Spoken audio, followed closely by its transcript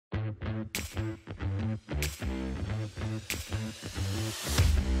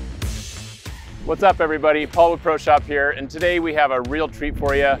What's up everybody, Paul with ProShop here, and today we have a real treat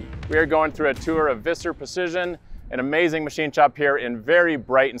for you. We are going through a tour of Visser Precision, an amazing machine shop here in very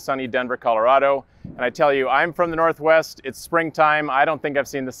bright and sunny Denver, Colorado. And I tell you, I'm from the Northwest, it's springtime, I don't think I've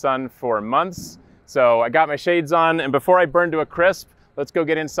seen the sun for months. So I got my shades on, and before I burn to a crisp, let's go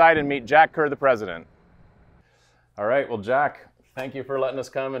get inside and meet Jack Kerr, the president. All right, well Jack, thank you for letting us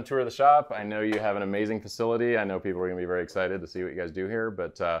come and tour the shop. I know you have an amazing facility. I know people are gonna be very excited to see what you guys do here,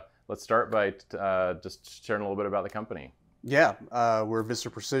 but let's start by just sharing a little bit about the company. Yeah, we're Visser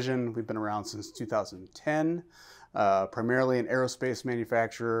Precision. We've been around since 2010, primarily an aerospace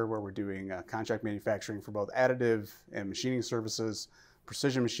manufacturer where we're doing contract manufacturing for both additive and machining services,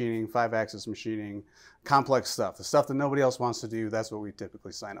 precision machining, 5-axis machining, complex stuff. The stuff that nobody else wants to do, that's what we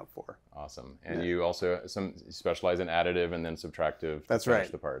typically sign up for. Awesome. And you also specialize in additive and then subtractive to finish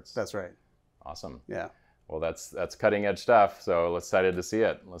the parts. That's right. Awesome. Yeah. Well, that's cutting edge stuff, so let's excited to see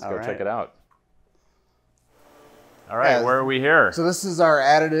it. Let's go check it out. All right, where are we here? So this is our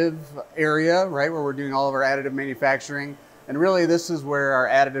additive area, right, where we're doing all of our additive manufacturing. And really, this is where our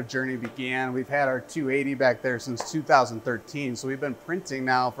additive journey began. We've had our 280 back there since 2013, so we've been printing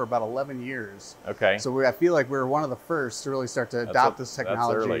now for about 11 years. Okay. So I feel like we're one of the first to really start to adopt this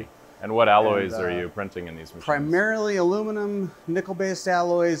technology. That's early. And what alloys are you printing in these machines? Primarily aluminum, nickel-based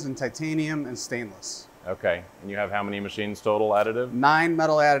alloys, and titanium and stainless. Okay, and you have how many machines total additive? 9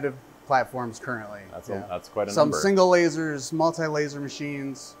 metal additive platforms currently. That's quite a Some number. Some single lasers, multi-laser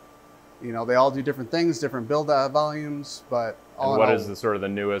machines. You know, they all do different things, different build volumes, but all in all. And what is the sort of the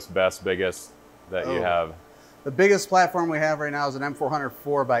newest, best, biggest that you have? The biggest platform we have right now is an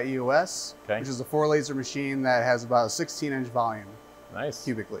M400-4 by EOS, which is a 4-laser machine that has about a 16-inch volume. Nice.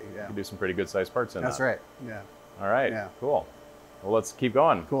 Cubically, yeah. You can do some pretty good sized parts in that. That's right, yeah. All right, yeah. Cool. Well, let's keep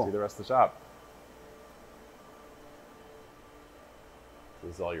going. Cool. See the rest of the shop.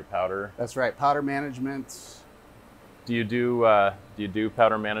 This is all your powder. That's right, powder management. Do you do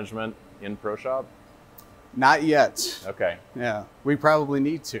powder management in ProShop? Not yet. Okay. Yeah, we probably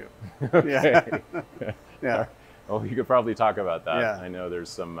need to. Okay. Yeah. Well, you could probably talk about that. Yeah. I know there's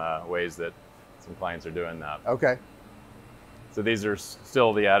some ways that some clients are doing that. Okay. So these are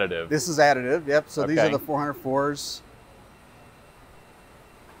still the additive. This is additive. Yep. So these are the 404s.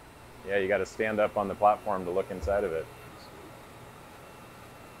 Yeah, you got to stand up on the platform to look inside of it.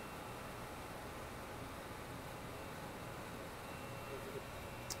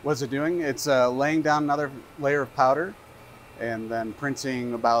 What's it doing? It's laying down another layer of powder and then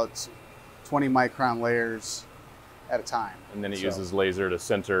printing about 20 micron layers at a time. And then it uses laser to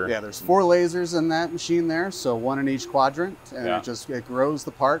center. Yeah, there's 4 lasers in that machine there, so 1 in each quadrant, and it grows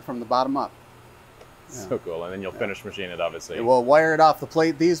the part from the bottom up. Yeah. So cool, and then you'll finish machine it, obviously. We'll wire it off the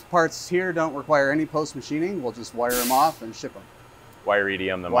plate. These parts here don't require any post-machining. We'll just wire them off and ship them. Wire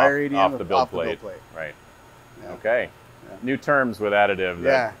EDM them off the build plate. Right. Yeah. Okay. Yeah. New terms with additive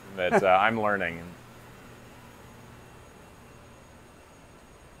that I'm learning.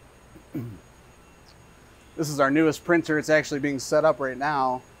 This is our newest printer. It's actually being set up right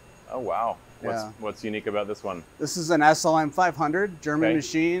now. Oh, wow. What's unique about this one? This is an SLM 500 German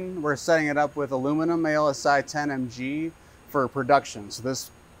machine. We're setting it up with aluminum ALSI 10MG for production. So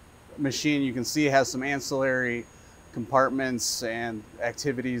this machine, you can see, has some ancillary compartments and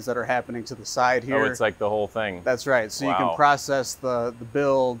activities that are happening to the side here. Oh, it's like the whole thing. That's right. So you can process the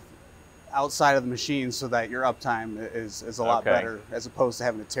build outside of the machine so that your uptime is a lot better, as opposed to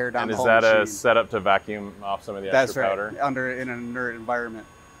having to tear down the whole machine. And is that a setup to vacuum off some of the extra powder? That's right, in an inert environment.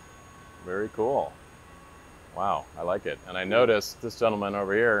 Very cool. Wow, I like it. And I noticed this gentleman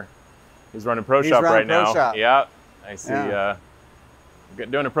over here, he's running ProShop right now. Yeah, I see.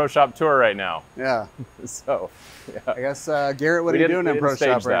 Doing a ProShop tour right now. Yeah. So, yeah. I guess, Garrett, what are you doing in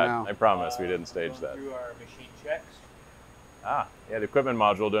ProShop right now? I promise, we didn't stage that. Through our machine checks. Ah, yeah, the equipment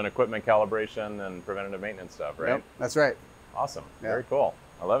module, doing equipment calibration and preventative maintenance stuff, right? Yep, that's right. Awesome, very cool.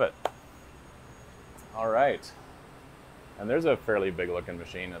 I love it. All right. And there's a fairly big looking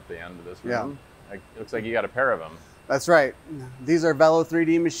machine at the end of this room. Yeah. It looks like you got a pair of them. That's right. These are Velo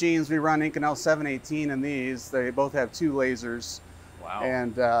 3D machines. We run Inconel 718 in these. They both have 2 lasers. Wow.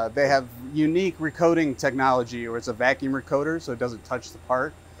 And they have unique recoating technology, where it's a vacuum recoater, so it doesn't touch the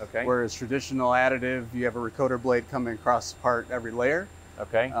part. Okay. Whereas traditional additive, you have a recoater blade coming across the part every layer.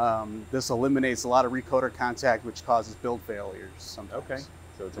 Okay. This eliminates a lot of recoater contact, which causes build failures sometimes. Okay.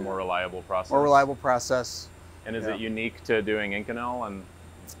 So it's a more reliable process. More reliable process. And is it unique to doing Inconel and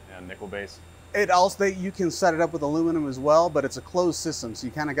nickel-based? It also, you can set it up with aluminum as well, but it's a closed system, so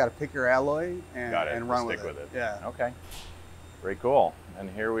you kind of got to pick your alloy and run with it. Yeah. Okay. Very cool. And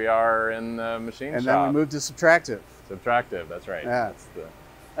here we are in the machine And shop. then we moved to subtractive. Subtractive, that's right. Yeah.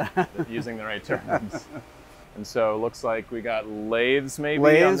 That's using the right terms. And so it looks like we got lathes maybe on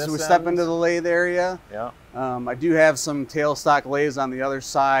Lathes, this we end. step into the lathe area. Yeah. I do have some tailstock lathes on the other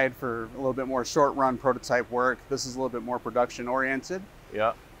side for a little bit more short run prototype work. This is a little bit more production oriented.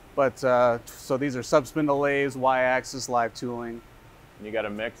 Yeah. But so these are sub-spindle lathes, Y-axis live tooling. And you got a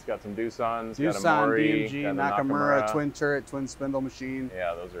mix, got some Doosan's, got a Doosan, Mori, BMG, got the Nakamura, twin turret, twin spindle machine.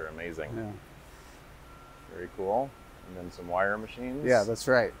 Yeah, those are amazing. Yeah. Very cool. And then some wire machines. Yeah, that's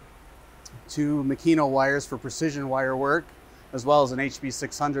right. 2 Makino wires for precision wire work, as well as an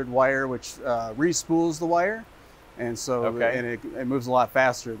HB600 wire, which re-spools the wire. And so and it moves a lot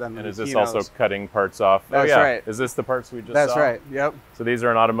faster than the And is Makinos. this also cutting parts off? That's oh, yeah. right. Is this the parts we just That's saw? right, yep. So these are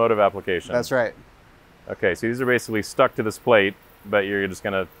an automotive application. That's right. Okay, so these are basically stuck to this plate, but you're just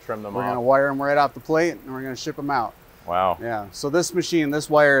going to trim them We're off. going to wire them right off the plate, and we're going to ship them out. Wow. Yeah, so this machine, this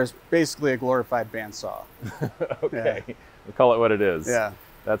wire is basically a glorified bandsaw. Okay, we'll call it what it is. Yeah.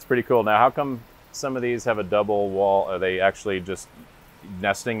 That's pretty cool. Now, how come some of these have a double wall? Are they actually just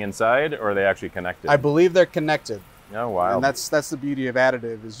nesting inside, or are they actually connected? I believe they're connected. Oh, wow. And that's the beauty of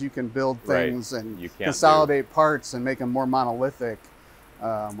additive, is you can build things and You can't consolidate parts and make them more monolithic,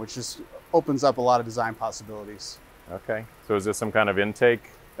 which just opens up a lot of design possibilities. Okay, so is this some kind of intake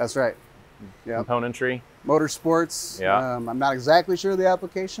That's right. Yeah. componentry? Motorsports. Yeah. I'm not exactly sure of the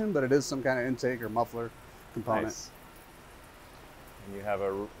application, but it is some kind of intake or muffler component. Nice. And you have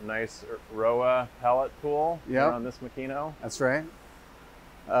a nice ROA pallet pool here on this Makino. That's right.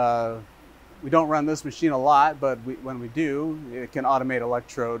 We don't run this machine a lot, but when we do, it can automate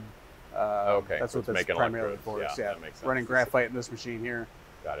electrode. Okay, That's so what it's that's making primarily electrodes. for us. Yeah, Yeah, that makes sense. running graphite in this machine here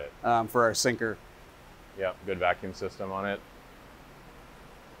Got it. for our sinker. Yeah, good vacuum system on it.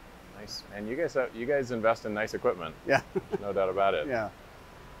 Nice. And you guys invest in nice equipment. Yeah. There's no doubt about it. Yeah.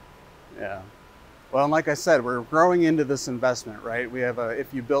 Yeah. Well, and like I said, we're growing into this investment, right? We have a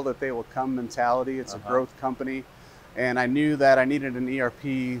if you build it, they will come mentality. It's a growth company. And I knew that I needed an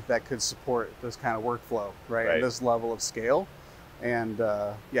ERP that could support this kind of workflow, right? At this level of scale. And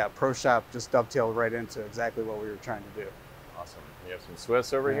yeah, ProShop just dovetailed right into exactly what we were trying to do. Awesome. You have some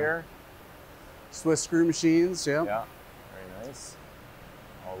Swiss over here. Swiss screw machines, yeah. Yeah, very nice.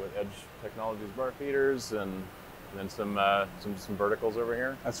 All with Edge Technologies bar feeders, and then some verticals over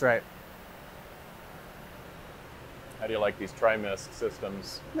here. That's right. How do you like these Trimist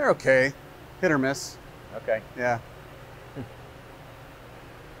systems? They're okay, hit or miss. Okay. Yeah.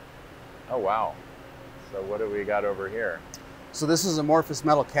 Oh wow. So what do we got over here? So this is amorphous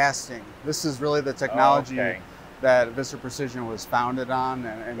metal casting. This is really the technology that Visser Precision was founded on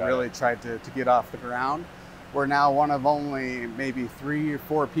and really tried to get off the ground. We're now one of only maybe 3 or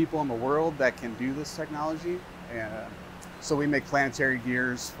 4 people in the world that can do this technology. And so we make planetary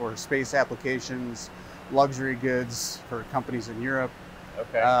gears for space applications, luxury goods for companies in Europe.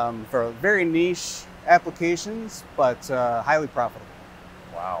 Okay. For very niche applications, but highly profitable.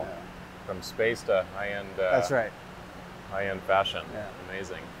 Wow. Yeah. From space to high-end. That's right. High-end fashion. Yeah.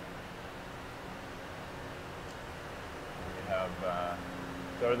 Amazing. We have.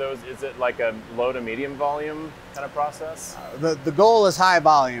 So are those? Is it like a low to medium volume kind of process? The goal is high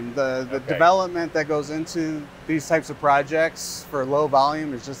volume. The development that goes into these types of projects for low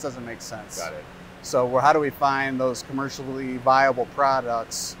volume, it just doesn't make sense. Got it. So how do we find those commercially viable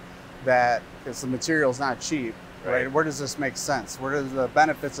products that, because the material's not cheap, right? Where does this make sense? Where does the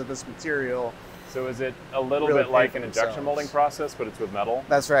benefits of this material? So is it a little really bit like an themselves? injection molding process, but it's with metal?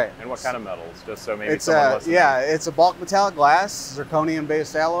 That's right. And what kind of metals? Just so maybe It's someone listening. yeah, it's a bulk metallic glass,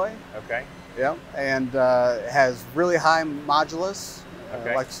 zirconium-based alloy. Okay. Yep, and it has really high modulus,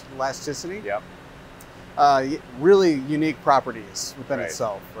 elasticity. Yep. Really unique properties within Right.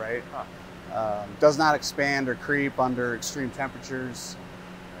 itself, right? Huh. Does not expand or creep under extreme temperatures.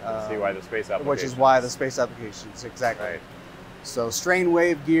 I can see why the space applications. Which is why the space applications, exactly. Right. So strain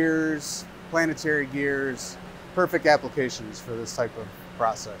wave gears, planetary gears, perfect applications for this type of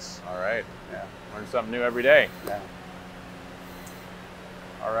process. All right. Yeah. Learn something new every day. Yeah.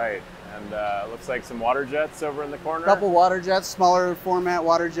 All right. And looks like some water jets over in the corner. Couple water jets, smaller format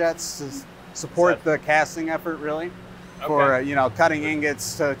water jets to support the casting effort, really. For you know, cutting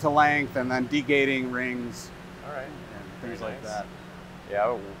ingots to length and then degating rings. All right. And things like nice. that.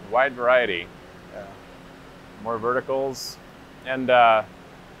 Yeah, wide variety. Yeah. More verticals. And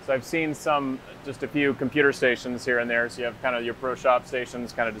so I've seen just a few computer stations here and there. So you have kind of your ProShop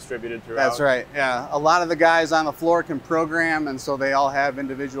stations kind of distributed throughout. That's right, yeah. A lot of the guys on the floor can program, and so they all have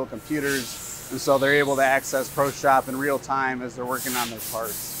individual computers, and so they're able to access ProShop in real time as they're working on their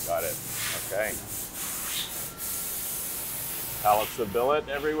parts. Got it. Okay. Pallets of billet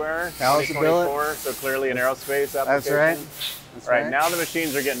everywhere. Pallets of billet. So clearly an aerospace application. That's right. That's right. Now the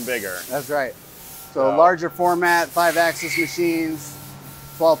machines are getting bigger. That's right. So larger format, 5-axis machines,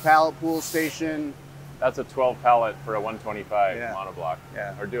 12 pallet pool station. That's a 12 pallet for a 125 monoblock.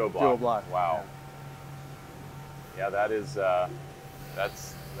 Yeah. Or duo block. Duo block. Wow. Yeah, that is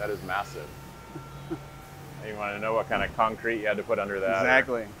massive. You want to know what kind of concrete you had to put under that?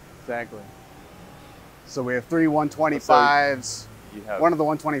 Exactly. Exactly. So we have 3 125s. One of the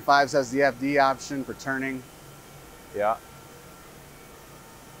 125s has the FD option for turning. Yeah.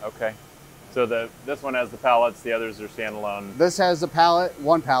 Okay. So this one has the pallets, the others are standalone. This has a pallet,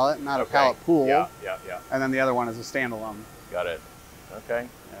 one pallet, not a pallet pool. Yeah. And then the other one is a standalone. Got it. Okay.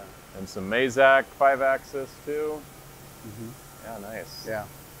 Yeah. And some Mazak 5-axis too. Mm-hmm. Yeah, nice. Yeah.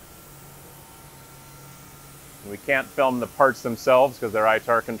 We can't film the parts themselves because they're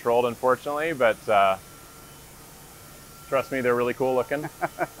ITAR controlled, unfortunately, but trust me, they're really cool looking.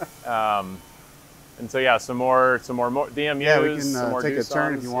 And so yeah, some more DMUs. Yeah, we can some more take a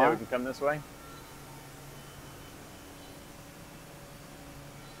turn if you want. Yeah, we can come this way.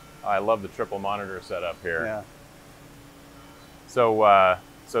 Oh, I love the triple monitor setup here. Yeah.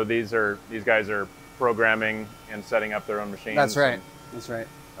 So these guys are programming and setting up their own machines. That's right. That's right.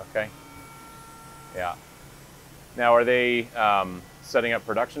 Okay. Yeah. Now, are they setting up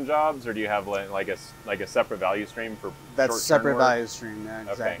production jobs, or do you have like a separate value stream for That's separate value stream. Yeah,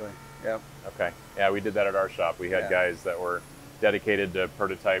 exactly. Okay. Yep. Okay. Yeah, we did that at our shop. We had guys that were dedicated to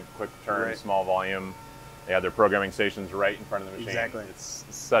prototype, quick turn, small volume. They had their programming stations right in front of the machine. Exactly. It's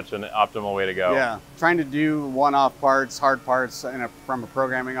such an optimal way to go. Yeah. Trying to do one-off parts, hard parts from a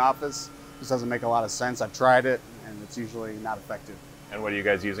programming office just doesn't make a lot of sense. I've tried it, and it's usually not effective. And what are you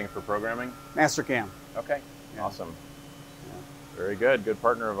guys using for programming? Mastercam. Okay. Yeah. Awesome. Yeah. Very good. Good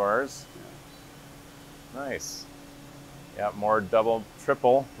partner of ours. Yeah. Nice. Yeah, more double,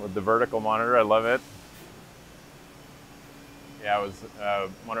 triple with the vertical monitor. I love it. Yeah, it was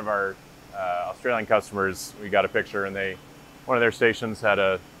one of our Australian customers. We got a picture, and one of their stations had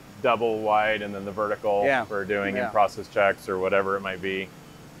a double wide and then the vertical for doing in-process checks or whatever it might be.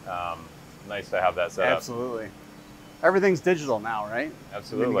 Nice to have that set up. Absolutely. Everything's digital now, right?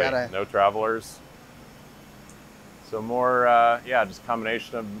 Absolutely. No travelers. So more, just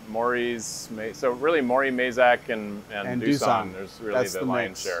combination of Mori's. So really Mori, Mazak, and Doosan. There's really the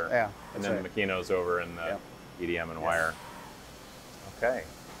lion's share. Yeah. And then the Makino's over in the EDM and wire. Okay.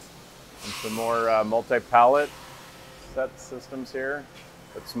 And some more multi-pallet set systems here,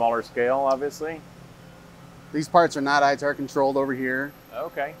 but smaller scale, obviously. These parts are not ITAR controlled over here.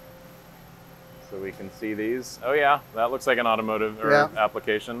 Okay. So we can see these. Oh yeah, that looks like an automotive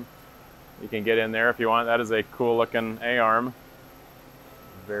application. You can get in there if you want. That is a cool looking A-arm.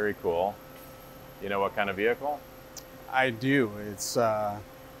 Very cool. You know what kind of vehicle? I do. It's a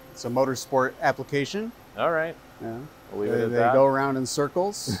motorsport application. All right. Yeah. We'll leave it at that. They go around in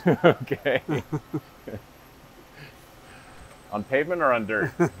circles. Okay. On pavement or on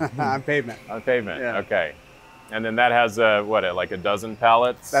dirt? On pavement. On pavement. Yeah. Okay. And then that has like a dozen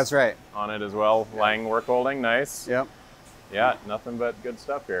pallets. That's right. On it as well. Yeah. Lang work holding. Nice. Yep. Yeah. Nothing but good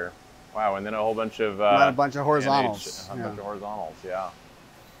stuff here. Wow. And then a whole bunch of a bunch of horizontals. A bunch of horizontals. Yeah.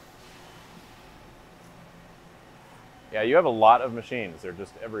 Yeah. You have a lot of machines. They're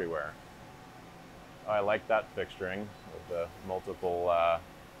just everywhere. Oh, I like that fixturing with the multiple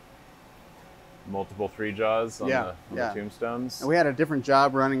 3 jaws on the tombstones. And we had a different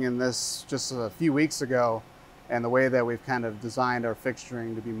job running in this just a few weeks ago, and the way that we've kind of designed our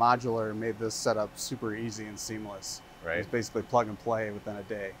fixturing to be modular made this setup super easy and seamless. Right. It's basically plug and play within a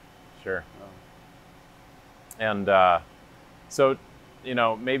day. Sure. And so,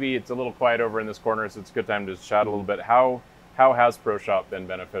 maybe it's a little quiet over in this corner, so it's a good time to chat a little bit. How has ProShop been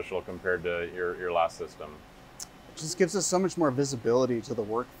beneficial compared to your last system? It just gives us so much more visibility to the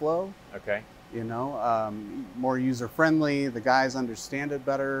workflow. Okay. More user-friendly. The guys understand it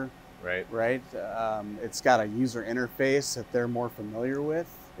better. Right. Right. It's got a user interface that they're more familiar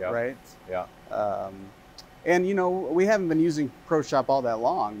with. Yep. Right. Yeah. And we haven't been using ProShop all that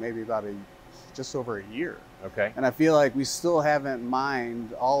long. Maybe about just over a year. Okay. And I feel like we still haven't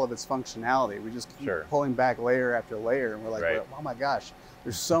mined all of its functionality. We just keep pulling back layer after layer, and we're like, oh my gosh,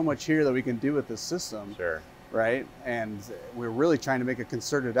 there's so much here that we can do with this system. Sure. Right. And we're really trying to make a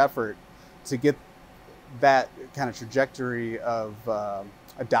concerted effort to get that kind of trajectory of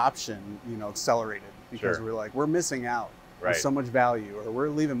adoption, accelerated, because we're missing out on so much value, or we're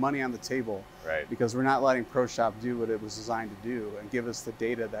leaving money on the table because we're not letting ProShop do what it was designed to do and give us the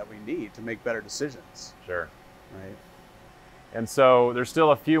data that we need to make better decisions. Sure. Right. And so there's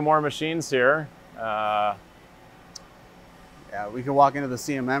still a few more machines here. Yeah, we can walk into the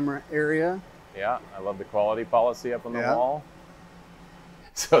CMM area. Yeah, I love the quality policy up on the wall.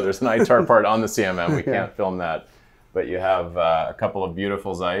 So there's an ITAR part on the CMM. We can't film that. But you have a couple of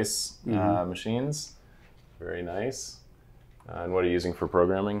beautiful Zeiss machines. Very nice. And what are you using for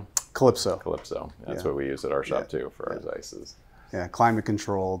programming? Calypso. Calypso. That's what we use at our shop too for our Zeisses. Yeah, climate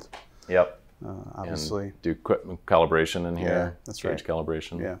controlled. Yep. Obviously. And do equipment calibration in here. Yeah, that's right. Gauge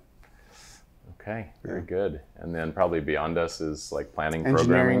calibration. Yeah. Okay, very good. And then probably beyond us is like planning,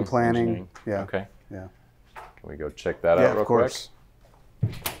 Engineering, programming. planning. Yeah. Okay. Yeah. Can we go check that out real quick?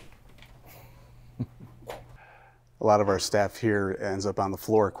 A lot of our staff here ends up on the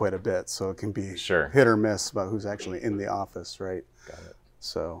floor quite a bit, so it can be hit or miss about who's actually in the office, right? Got it.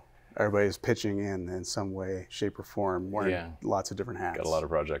 So everybody's pitching in some way, shape, or form, wearing lots of different hats. Got a lot of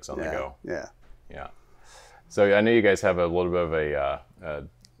projects on the go. Yeah. Yeah. So I know you guys have a little bit of a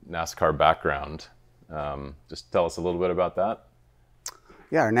NASCAR background. Just tell us a little bit about that.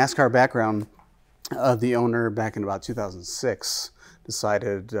 Yeah, our NASCAR background, the owner back in about 2006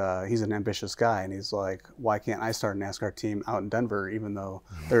 decided he's an ambitious guy, and he's like, why can't I start a NASCAR team out in Denver, even though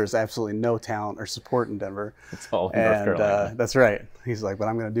there's absolutely no talent or support in Denver? It's all in North Carolina. That's right. He's like, but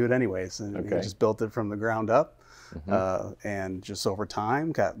I'm going to do it anyways. And he just built it from the ground up. And just over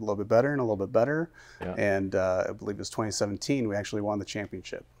time got a little bit better and a little bit better. Yeah. And I believe it was 2017, we actually won the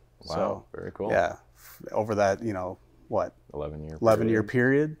championship. Wow, so, very cool. Yeah, over that, you know, what? 11-year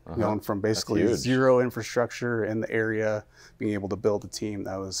period, going from basically zero infrastructure in the area, being able to build a team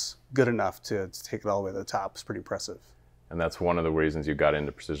that was good enough to take it all the way to the top is pretty impressive. And that's one of the reasons you got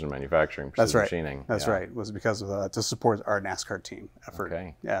into precision manufacturing, precision machining. That's right. Was because of to support our NASCAR team effort.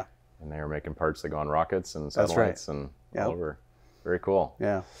 Okay. Yeah. And they were making parts that go on rockets and satellites and all over. Very cool.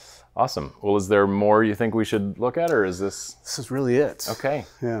 Yeah. Awesome. Well, is there more you think we should look at, or is this? This is really it. Okay.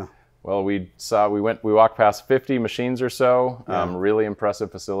 Yeah. Well, we walked past 50 machines or so. Really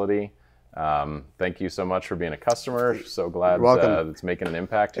impressive facility. Thank you so much for being a customer. So glad it's making an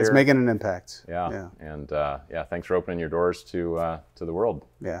impact here. It's making an impact. Yeah. And thanks for opening your doors to the world.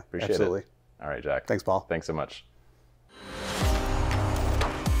 Yeah, Appreciate absolutely. it. All right, Jack. Thanks, Paul. Thanks so much.